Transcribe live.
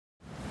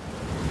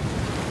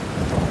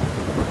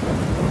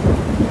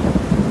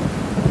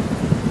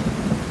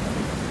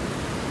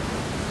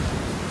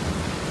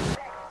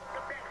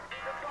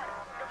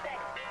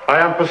I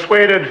am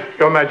persuaded,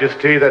 Your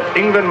Majesty, that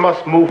England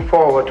must move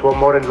forward to a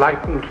more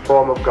enlightened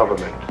form of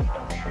government,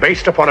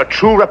 based upon a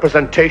true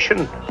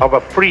representation of a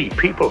free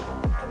people.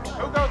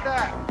 Who goes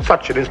there?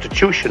 Such an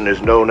institution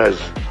is known as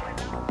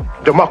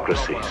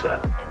democracy,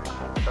 sir.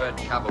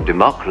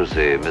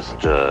 Democracy,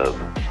 Mr.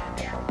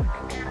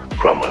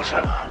 Cromwell,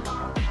 sir.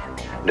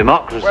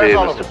 Democracy,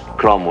 Mr.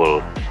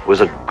 Cromwell, was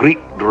a Greek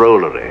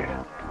drollery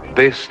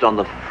based on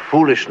the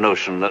foolish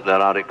notion that there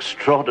are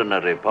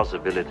extraordinary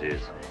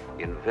possibilities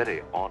in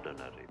very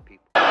ordinary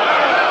people. Then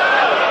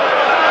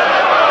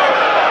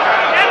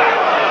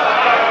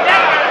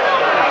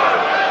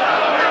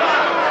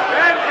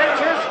it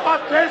is for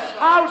this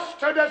House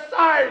to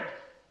decide.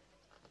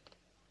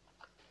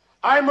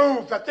 I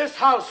move that this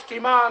House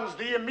demands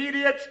the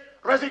immediate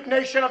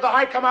resignation of the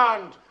High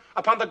Command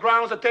upon the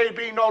grounds that they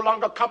be no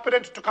longer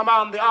competent to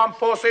command the armed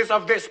forces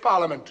of this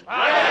Parliament.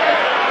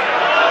 Order!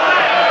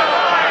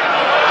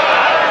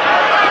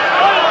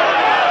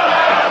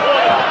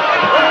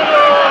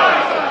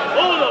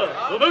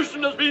 The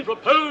motion has been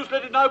proposed.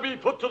 Let it now be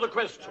put to the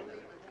question.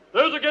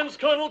 Those against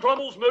Colonel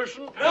Cromwell's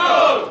motion?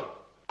 No!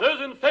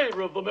 Those in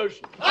favour of the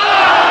motion?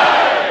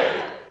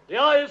 Aye! The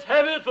ayes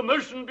have it. The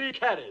motion be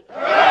carried.